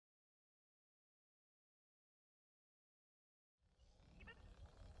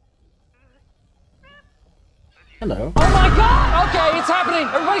Hello. Oh my god! Okay, it's happening!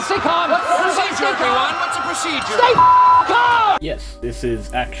 Everybody stay calm! What's the procedure, everyone? What's the procedure? Stay calm! Yes, this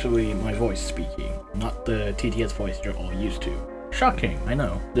is actually my voice speaking, not the TTS voice you're all used to. Shocking, I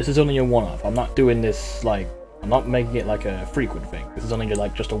know. This is only a one-off. I'm not doing this I'm not making it like a frequent thing. This is only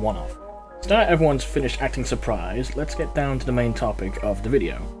just a one-off. So now everyone's finished acting surprised, let's get down to the main topic of the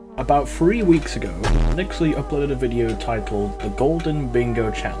video. About 3 weeks ago, Nixly uploaded a video titled The Golden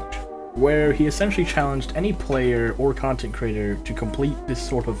Bingo Challenge, where he essentially challenged any player or content creator to complete this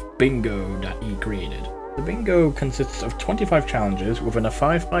sort of bingo that he created. The bingo consists of 25 challenges within a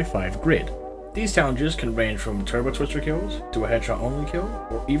 5x5 grid. These challenges can range from turbo twister kills, to a headshot only kill,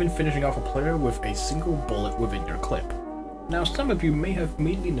 or even finishing off a player with a single bullet within your clip. Now some of you may have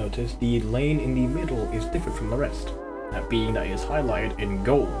immediately noticed the lane in the middle is different from the rest, that being that it is highlighted in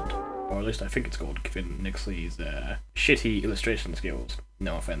gold, or at least I think it's gold given Nixly's shitty illustration skills,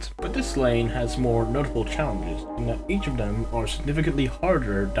 no offense. But this lane has more notable challenges, in that each of them are significantly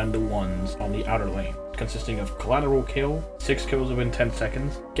harder than the ones on the outer lane, consisting of collateral kill, 6 kills within 10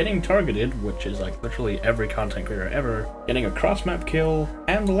 seconds, getting targeted, which is like literally every content creator ever, getting a cross-map kill,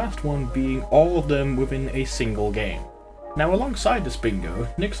 and the last one being all of them within a single game. Now alongside this bingo,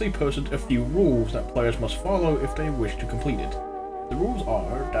 Nixly posted a few rules that players must follow if they wish to complete it. The rules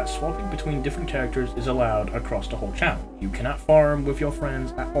are that swapping between different characters is allowed across the whole challenge. You cannot farm with your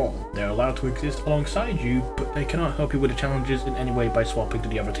friends at all. They're allowed to exist alongside you, but they cannot help you with the challenges in any way by swapping to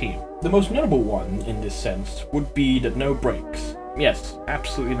the other team. The most notable one in this sense would be that no breaks. Yes,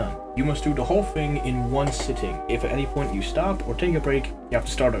 absolutely none. You must do the whole thing in one sitting. If at any point you stop or take a break, you have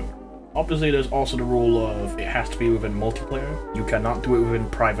to start over. Obviously there's also the rule of it has to be within multiplayer. You cannot do it within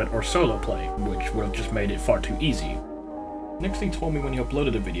private or solo play, which would have just made it far too easy. Nixly told me when he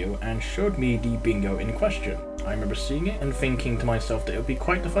uploaded the video and showed me the bingo in question. I remember seeing it and thinking to myself that it would be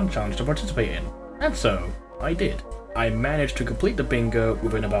quite the fun challenge to participate in. And so, I did. I managed to complete the bingo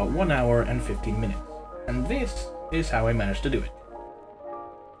within about 1 hour and 15 minutes. And this is how I managed to do it.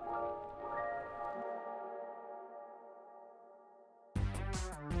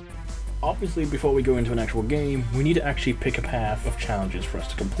 Obviously, before we go into an actual game, we need to actually pick a path of challenges for us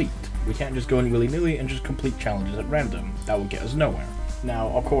to complete. We can't just go in willy-nilly and just complete challenges at random. That will get us nowhere. Now,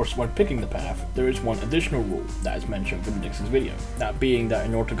 of course, when picking the path, there is one additional rule that is mentioned in Nix's video. That being that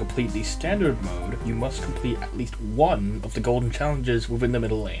in order to complete the standard mode, you must complete at least one of the golden challenges within the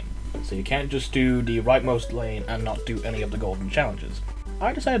middle lane. So you can't just do the rightmost lane and not do any of the golden challenges.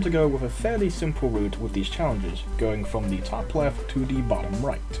 I decided to go with a fairly simple route with these challenges, going from the top left to the bottom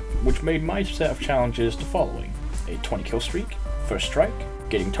right, which made my set of challenges the following: a 20 kill streak, first strike,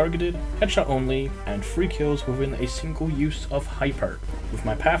 getting targeted, headshot only, and 3 kills within a single use of hyper. With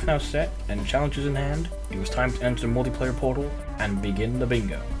my path now set and challenges in hand, it was time to enter the multiplayer portal and begin the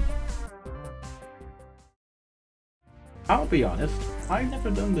bingo. I'll be honest, I've never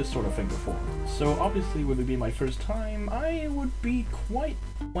done this sort of thing before, so obviously with it being my first time, I would be quite,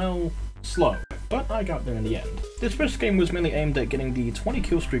 well, slow. But I got there in the end. This first game was mainly aimed at getting the 20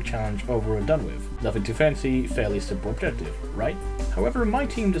 kill streak challenge over and done with. Nothing too fancy, fairly simple objective, right? However, my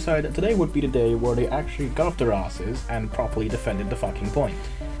team decided that today would be the day where they actually got off their asses and properly defended the fucking point.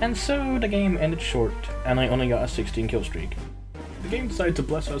 And so the game ended short, and I only got a 16 kill streak. The game decided to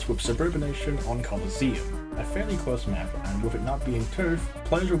bless us with Suburbanation on Coliseum, a fairly close map, and with it not being turf,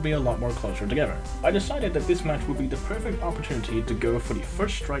 players will be a lot more closer together. I decided that this match would be the perfect opportunity to go for the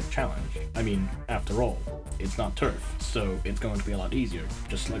first strike challenge. I mean, after all, it's not turf, so it's going to be a lot easier.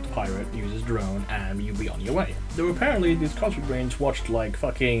 Just select pirate, use his drone, and you'll be on your way. Though apparently these culture brains watched like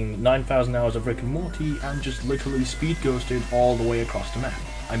fucking 9,000 hours of Rick and Morty and just literally speed ghosted all the way across the map.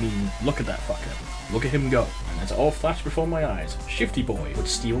 I mean, look at that fucker. Look at him go. And as it all flashed before my eyes, Shifty Boy would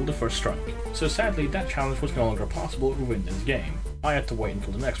steal the first strike. So sadly, that challenge was no longer possible within this game. I had to wait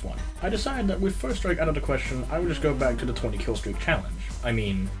until the next one. I decided that with first strike out of the question, I would just go back to the 20 kill streak challenge. I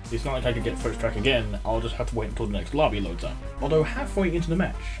mean, it's not like I could get first strike again, I'll just have to wait until the next lobby loads up. Although halfway into the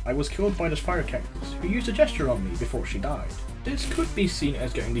match, I was killed by this fire cactus, who used a gesture on me before she died. This could be seen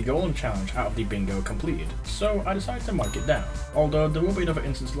as getting the golden challenge out of the bingo completed, so I decided to mark it down, although there will be another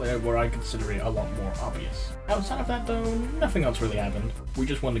instance later where I consider it a lot more obvious. Outside of that though, nothing else really happened. We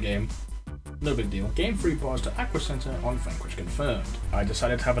just won the game. No big deal. Game 3 bars to Aqua Center on Vanquish confirmed. I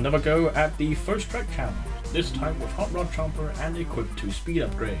decided to have another go at the first strike challenge, this time with Hot Rod Chomper and equipped 2 speed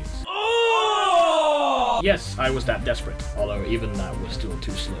upgrades. Yes, I was that desperate, although even that was still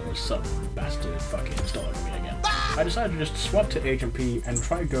too slow as some bastard fucking installer for me again. I decided to just swap to Agent P and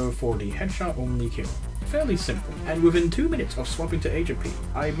try go for the headshot only kill. fairly simple, and within 2 minutes of swapping to Agent P,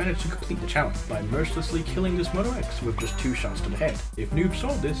 I managed to complete the challenge by mercilessly killing this Moto X with just 2 shots to the head. If Noob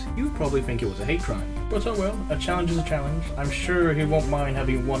saw this, you'd probably think it was a hate crime. But oh well, a challenge is a challenge. I'm sure he won't mind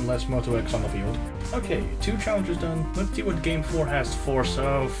having 1 less Moto X on the field. Okay, 2 challenges done, let's see what Game 4 has to force.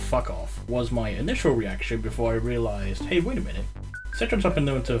 Oh, fuck off, was my initial reaction before I realized, hey, wait a minute. Sections have been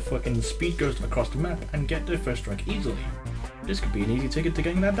known to fucking speed ghost across the map and get their first strike easily. This could be an easy ticket to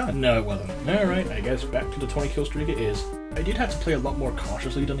getting that done. No, it wasn't. Alright, I guess back to the 20 kill streak it is. I did have to play a lot more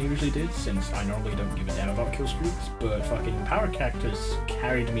cautiously than I usually did, since I normally don't give a damn about kill streaks, but fucking Power Cactus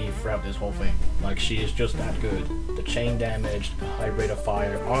carried me throughout this whole thing. Like, she is just that good. The chain damage, the high rate of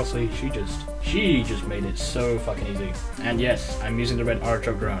fire, honestly, she just made it so fucking easy. And yes, I'm using the red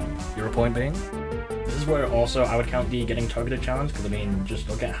archer ground. Your point being? This is where also I would count the getting targeted challenge, because I mean, just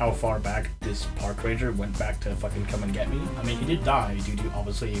look at how far back this Park Ranger went back to fucking come and get me. I mean, he did die due to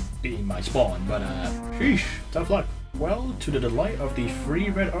obviously being my spawn, but sheesh, tough luck. Well, to the delight of the free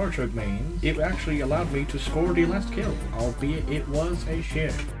red archer mains, it actually allowed me to score the last kill, albeit it was a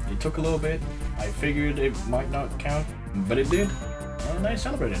share. It took a little bit, I figured it might not count, but it did, and I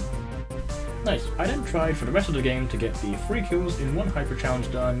celebrated. Nice. I then tried for the rest of the game to get the 3 kills in 1 hyper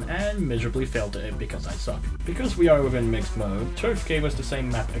challenge done and miserably failed at it because I suck. Because we are within mixed mode, Turf gave us the same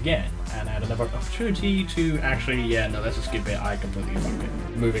map again and had another opportunity to actually, yeah, no, let's just skip it, I completely fucked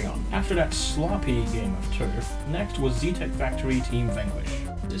it. Moving on. After that sloppy game of Turf, next was Z-Tech Factory Team Vanquish.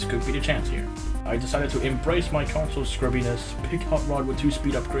 This could be the chance here. I decided to embrace my console scrubbiness, pick Hot Rod with 2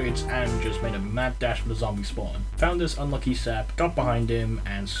 speed upgrades, and just made a mad dash for the zombie spawn. Found this unlucky sap, got behind him,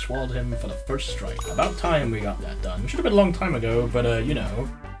 and swallowed him for the first strike. About time we got that done. Should have been a long time ago, but you know,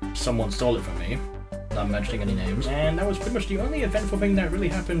 someone stole it from me. Not mentioning any names. And that was pretty much the only eventful thing that really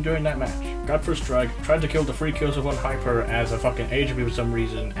happened during that match. Got first strike, tried to kill the 3 kills of 1 hyper as a fucking AGP for some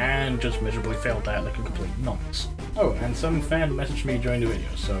reason, and just miserably failed that like a complete nonce. Oh, and some fan messaged me during the video,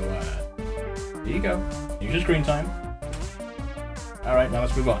 so here you go. Use your screen time. Alright, now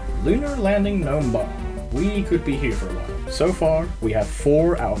let's move on. Lunar Landing Gnome Bomb. We could be here for a while. So far, we have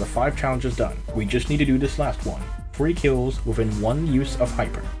 4 out of the 5 challenges done. We just need to do this last one. 3 kills within 1 use of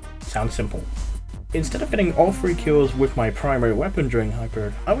hyper. Sounds simple. Instead of getting all 3 kills with my primary weapon during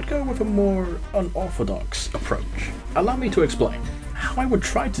hyper, I would go with a more unorthodox approach. Allow me to explain. How I would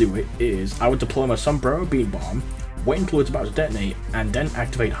try to do it is, I would deploy my Sombrero Beam Bomb, wait until it's about to detonate, and then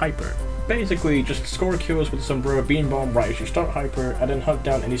activate hyper. Basically, just score kills with the Sombrero Beam Bomb right as you start hyper, and then hunt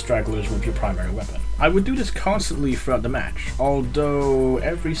down any stragglers with your primary weapon. I would do this constantly throughout the match, although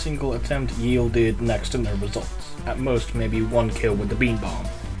every single attempt yielded next to no results. At most, maybe 1 kill with the Beam Bomb.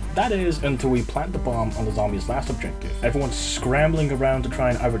 That is until we plant the bomb on the zombie's last objective. Everyone's scrambling around to try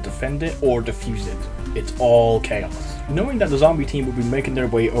and either defend it or defuse it. It's all chaos. Knowing that the zombie team would be making their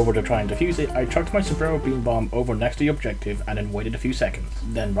way over to try and defuse it, I chucked my Sombrero Beam Bomb over next to the objective and then waited a few seconds.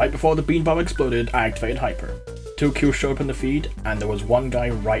 Then right before the Beam Bomb exploded, I activated hyper. 2 kills showed up in the feed, and there was 1 guy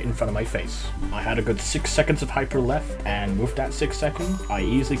right in front of my face. I had a good 6 seconds of hyper left, and with that 6 seconds, I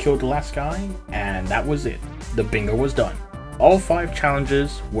easily killed the last guy, and that was it. The bingo was done. All 5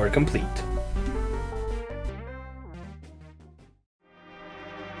 challenges were complete.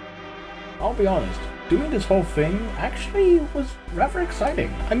 I'll be honest, doing this whole thing actually was rather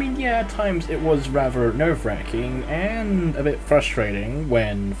exciting. I mean, yeah, at times it was rather nerve-wracking and a bit frustrating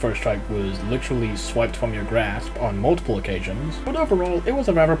when first strike was literally swiped from your grasp on multiple occasions, but overall it was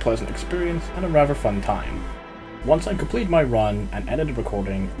a rather pleasant experience and a rather fun time. Once I completed my run and edited the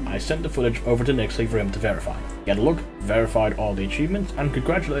recording, I sent the footage over to Nixly for him to verify. He had a look, verified all the achievements, and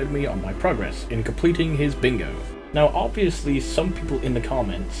congratulated me on my progress in completing his bingo. Now obviously some people in the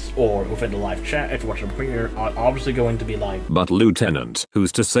comments, or within the live chat if you're watching the premiere, are obviously going to be like, "But Lieutenant,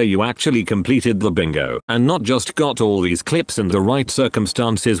 who's to say you actually completed the bingo, and not just got all these clips in the right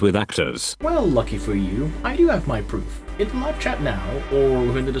circumstances with actors?" Well, lucky for you, I do have my proof. In the live chat now, or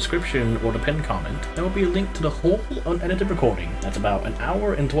within the description or the pinned comment, there will be a link to the whole unedited recording that's about 1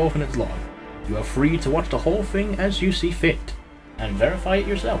 hour and 12 minutes long. You are free to watch the whole thing as you see fit, and verify it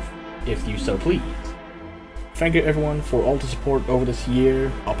yourself, if you so please. Thank you everyone for all the support over this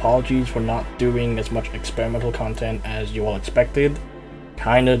year. Apologies for not doing as much experimental content as you all expected.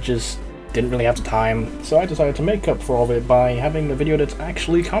 Kinda just didn't really have the time, so I decided to make up for all of it by having a video that's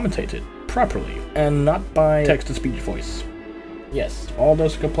actually commentated properly, and not by text-to-speech voice. Yes, all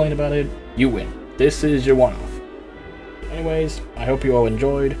those who complain about it, you win. This is your one-off. Anyways, I hope you all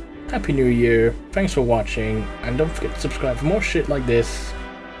enjoyed. Happy New Year, thanks for watching, and don't forget to subscribe for more shit like this.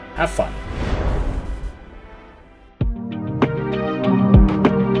 Have fun.